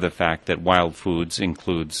think of the fact that Wild Foods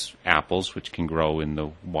includes apples, which can grow in the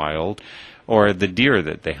wild, or the deer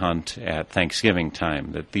that they hunt at Thanksgiving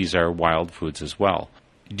time, that these are wild foods as well.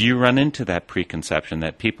 Do you run into that preconception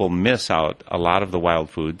that people miss out a lot of the wild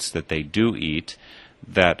foods that they do eat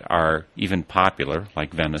that are even popular,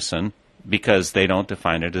 like venison, because they don't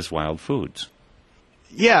define it as wild foods?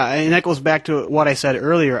 Yeah, and that goes back to what I said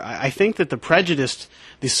earlier. I think that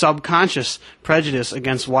the subconscious prejudice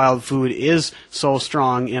against wild food is so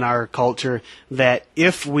strong in our culture that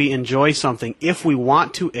if we enjoy something, if we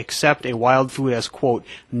want to accept a wild food as, quote,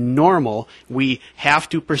 normal, we have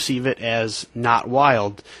to perceive it as not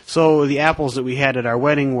wild. So the apples that we had at our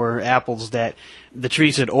wedding were apples that the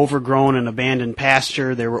trees had overgrown an abandoned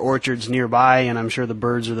pasture. There were orchards nearby, and I'm sure the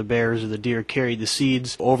birds or the bears or the deer carried the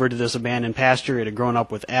seeds over to this abandoned pasture. It had grown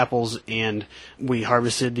up with apples, and we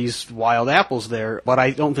harvested these wild apples there. But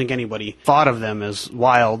I don't think anybody thought of them as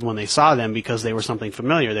wild when they saw them because they were something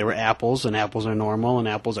familiar. They were apples, and apples are normal, and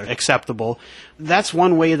apples are acceptable. That's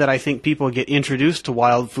one way that I think people get introduced to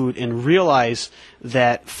wild food and realize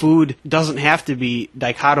that food doesn't have to be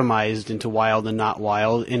dichotomized into wild and not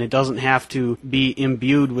wild, and it doesn't have to be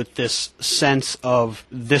imbued with this sense of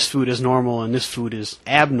this food is normal and this food is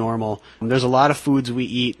abnormal. There's a lot of foods we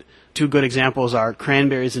eat Two good examples are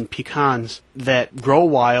cranberries and pecans that grow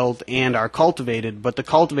wild and are cultivated, but the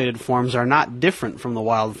cultivated forms are not different from the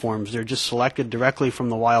wild forms. They're just selected directly from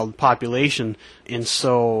the wild population. And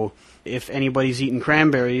so if anybody's eating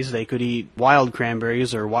cranberries, they could eat wild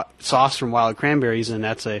cranberries or sauce from wild cranberries, and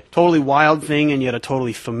that's a totally wild thing and yet a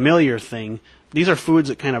totally familiar thing. These are foods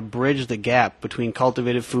that kind of bridge the gap between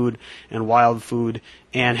cultivated food and wild food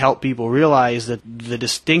and help people realize that the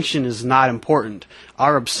distinction is not important.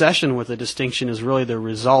 Our obsession with the distinction is really the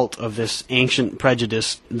result of this ancient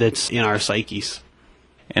prejudice that's in our psyches.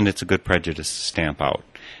 And it's a good prejudice to stamp out.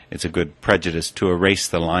 It's a good prejudice to erase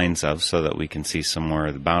the lines of so that we can see some more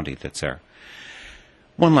of the bounty that's there.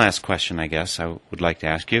 One last question, I guess, I would like to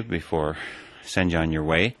ask you before I send you on your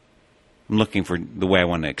way. I'm looking for the way I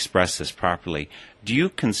want to express this properly. Do you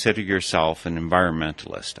consider yourself an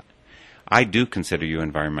environmentalist? I do consider you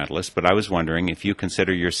an environmentalist, but I was wondering if you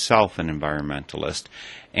consider yourself an environmentalist.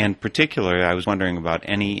 And particularly, I was wondering about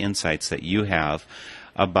any insights that you have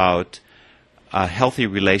about a healthy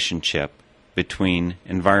relationship between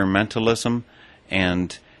environmentalism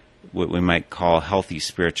and what we might call healthy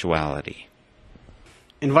spirituality.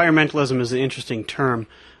 Environmentalism is an interesting term.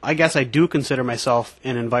 I guess I do consider myself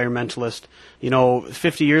an environmentalist.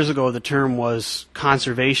 50 years ago the term was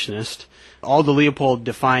conservationist. Aldo Leopold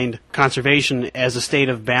defined conservation as a state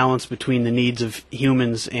of balance between the needs of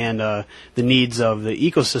humans and the needs of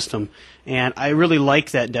the ecosystem. And I really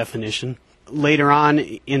like that definition. Later on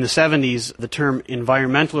in the 70s, the term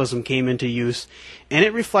environmentalism came into use, and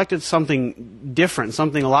it reflected something different,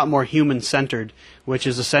 something a lot more human-centered, which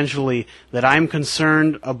is essentially that I'm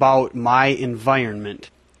concerned about my environment.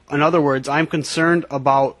 In other words, I'm concerned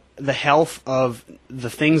about the health of the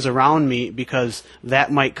things around me because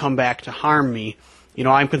that might come back to harm me.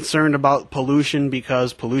 I'm concerned about pollution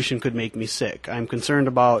because pollution could make me sick. I'm concerned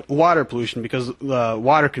about water pollution because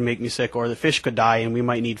water could make me sick, or the fish could die and we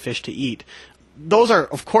might need fish to eat. Those are,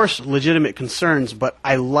 of course, legitimate concerns, but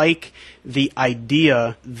I like the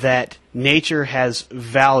idea that nature has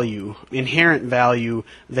value, inherent value,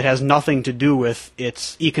 that has nothing to do with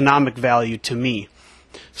its economic value to me.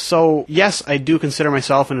 So, yes, I do consider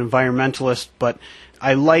myself an environmentalist, but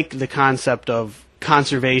I like the concept of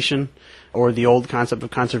conservation, or the old concept of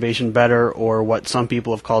conservation better, or what some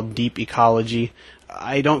people have called deep ecology.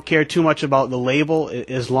 I don't care too much about the label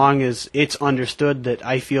as long as it's understood that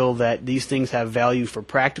I feel that these things have value for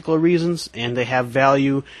practical reasons, and they have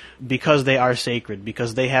value because they are sacred,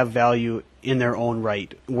 because they have value in their own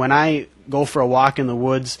right. When I go for a walk in the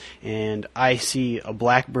woods and I see a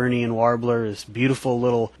blackburnian warbler, this beautiful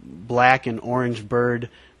little black and orange bird,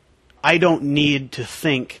 I don't need to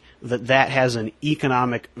think that that has an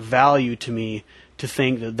economic value to me to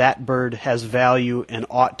think that that bird has value and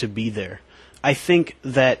ought to be there. I think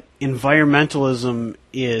that environmentalism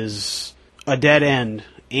is a dead end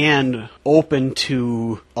and open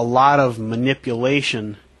to a lot of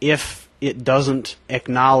manipulation if it doesn't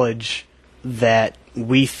acknowledge that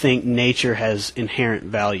we think nature has inherent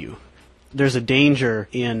value. There's a danger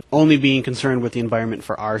in only being concerned with the environment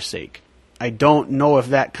for our sake. I don't know if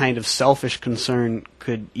that kind of selfish concern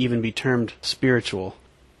could even be termed spiritual.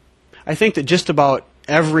 I think that just about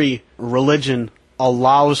every religion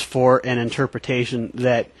allows for an interpretation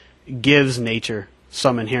that gives nature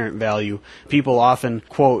some inherent value. People often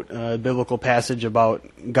quote a biblical passage about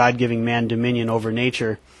God giving man dominion over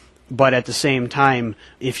nature, but at the same time,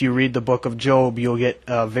 if you read the book of Job, you'll get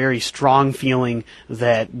a very strong feeling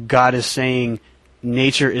that God is saying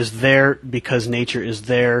nature is there because nature is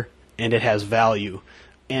there and it has value.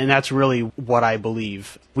 And that's really what I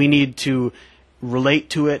believe. We need to relate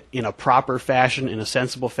to it in a proper fashion, in a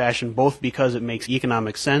sensible fashion, both because it makes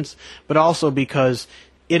economic sense, but also because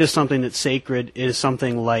it is something that's sacred. It is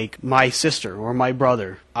something like my sister or my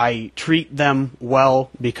brother. I treat them well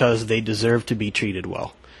because they deserve to be treated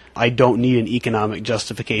well. I don't need an economic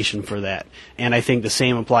justification for that. And I think the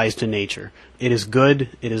same applies to nature. It is good,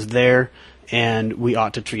 it is there, and we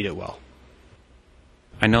ought to treat it well.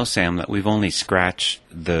 I know, Sam, that we've only scratched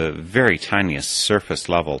the very tiniest surface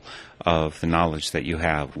level of the knowledge that you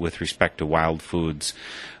have with respect to wild foods,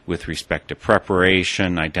 with respect to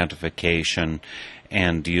preparation, identification,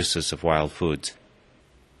 and uses of wild foods.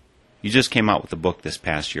 You just came out with a book this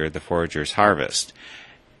past year, The Forager's Harvest.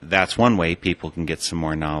 That's one way people can get some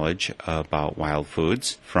more knowledge about wild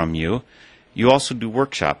foods from you. You also do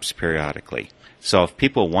workshops periodically. So if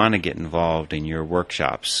people want to get involved in your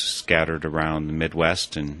workshops scattered around the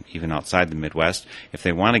Midwest and even outside the Midwest, if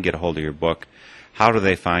they want to get a hold of your book, how do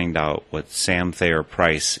they find out what Sam Thayer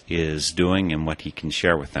Price is doing and what he can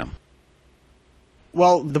share with them?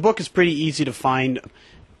 Well, the book is pretty easy to find.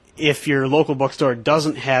 If your local bookstore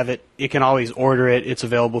doesn't have it, you can always order it. It's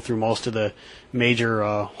available through most of the major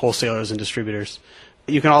wholesalers and distributors.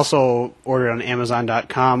 You can also order it on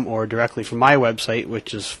Amazon.com or directly from my website,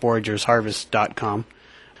 which is foragersharvest.com.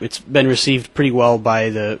 It's been received pretty well by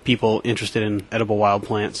the people interested in edible wild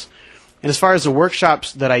plants. And as far as the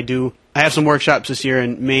workshops that I do, I have some workshops this year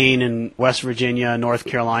in Maine and West Virginia, North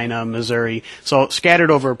Carolina, Missouri. So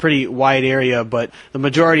scattered over a pretty wide area, but the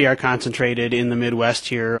majority are concentrated in the Midwest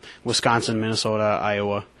here, Wisconsin, Minnesota,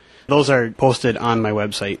 Iowa. Those are posted on my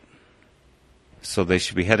website. So they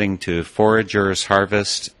should be heading to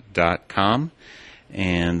foragersharvest.com,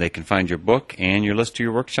 and they can find your book and your list of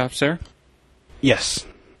your workshops there? Yes.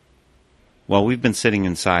 Well, we've been sitting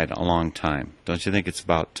inside a long time. Don't you think it's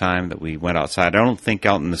about time that we went outside? I don't think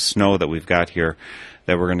out in the snow that we've got here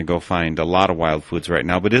that we're going to go find a lot of wild foods right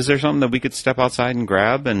now. But is there something that we could step outside and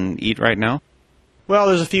grab and eat right now? Well,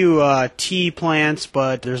 there's a few tea plants,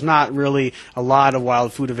 but there's not really a lot of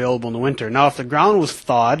wild food available in the winter. Now, if the ground was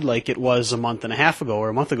thawed, like it was a month and a half ago or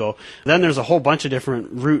a month ago, then there's a whole bunch of different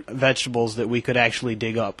root vegetables that we could actually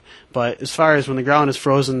dig up. But as far as when the ground is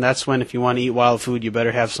frozen, that's when, if you want to eat wild food, you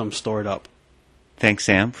better have some stored up. Thanks,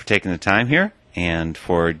 Sam, for taking the time here and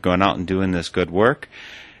for going out and doing this good work.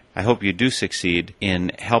 I hope you do succeed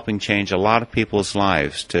in helping change a lot of people's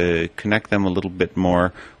lives to connect them a little bit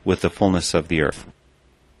more with the fullness of the earth.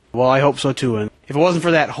 Well, I hope so too. And if it wasn't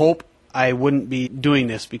for that hope, I wouldn't be doing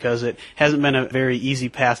this because it hasn't been a very easy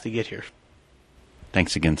path to get here.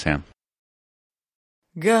 Thanks again, Sam.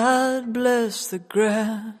 God bless the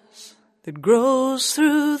grass that grows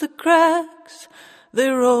through the cracks. They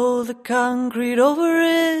roll the concrete over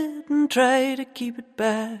it and try to keep it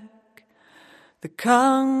back. The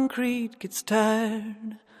concrete gets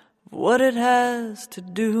tired of what it has to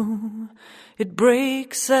do. It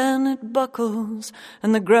breaks and it buckles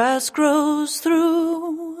and the grass grows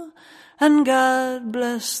through. And God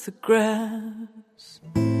bless the grass.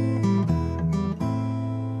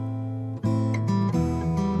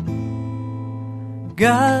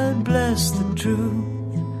 God bless the truth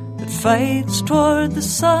that fights toward the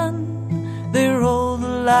sun. They roll the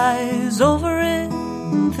lies over it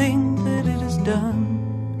and think that it is done.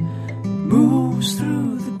 Moves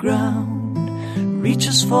through the ground,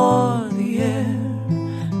 reaches for the air,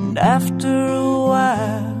 and after a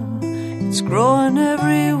while it's growing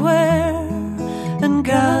everywhere. And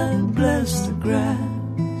God bless the grass.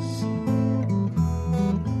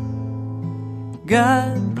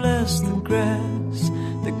 God bless the grass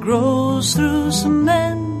that grows through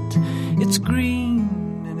cement. It's green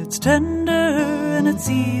and it's tender and it's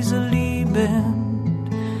easily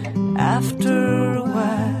bent. After a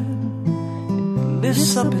while it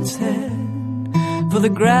lifts up its head, for the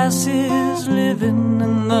grass is living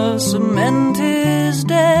and the cement is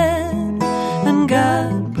dead. And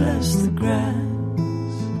God bless the grass.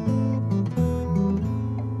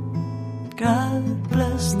 God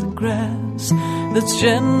bless the grass that's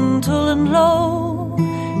gentle and low.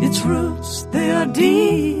 Its roots, they are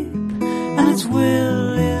deep, and its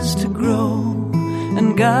will is to grow.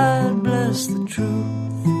 And God bless the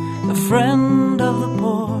truth, the friend of the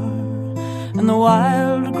poor, and the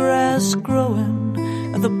wild grass growing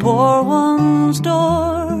at the poor one's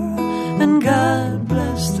door. And God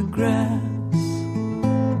bless the grass.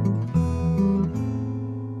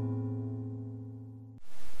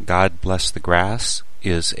 God Bless the Grass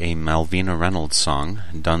is a Malvina Reynolds song,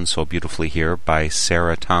 done so beautifully here by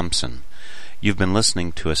Sarah Thompson. You've been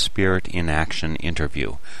listening to a Spirit in Action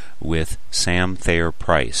interview with Sam Thayer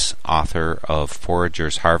Price, author of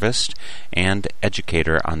Forager's Harvest and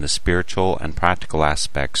educator on the spiritual and practical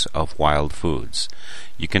aspects of wild foods.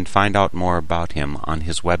 You can find out more about him on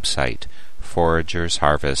his website,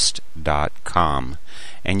 foragersharvest.com,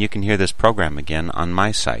 and you can hear this program again on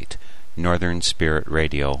my site,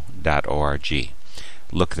 northernspiritradio.org.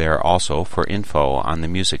 Look there also for info on the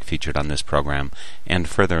music featured on this program and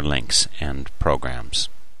further links and programs.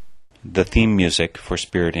 The theme music for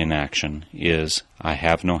Spirit in Action is I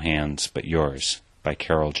Have No Hands But Yours by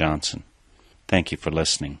Carol Johnson. Thank you for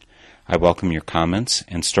listening. I welcome your comments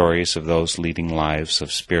and stories of those leading lives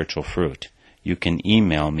of spiritual fruit. You can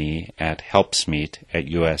email me at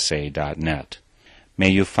helpsmeet@usa.net. May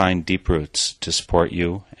you find deep roots to support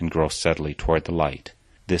you and grow steadily toward the light.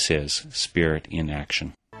 This is Spirit in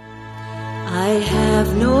Action. I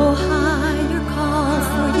have no higher call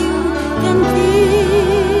for you than this,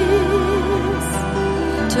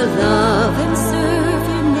 to love and serve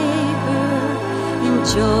your neighbor in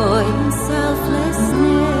joy and selflessness.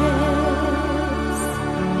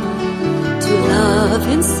 To love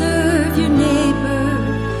and serve your neighbor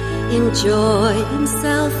in joy and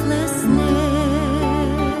selflessness.